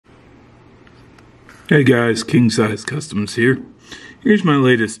Hey guys, King Size Customs here. Here's my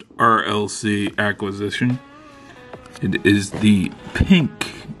latest RLC acquisition. It is the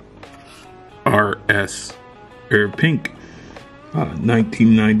pink pink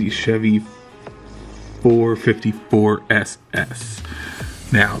 1990 Chevy 454 SS.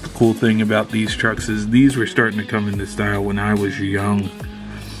 Now, the cool thing about these trucks is these were starting to come into style when I was young.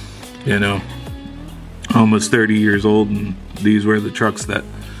 You know, almost 30 years old, and these were the trucks that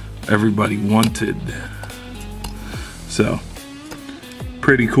everybody wanted. So,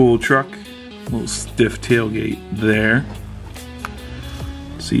 pretty cool truck. Little stiff tailgate there.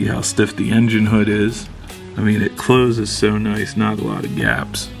 See how stiff the engine hood is. I mean, it closes so nice, not a lot of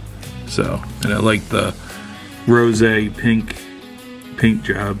gaps. So, and I like the rose pink paint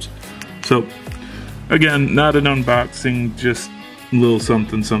jobs. So, again, not an unboxing, just a little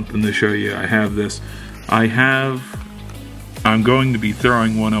something to show you. I have this. I'm going to be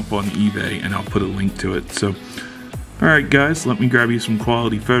throwing one up on eBay, and I'll put a link to it. So, alright guys, let me grab you some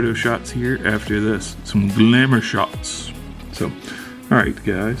quality photo shots here after this. Some glamour shots. So, alright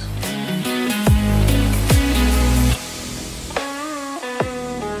guys.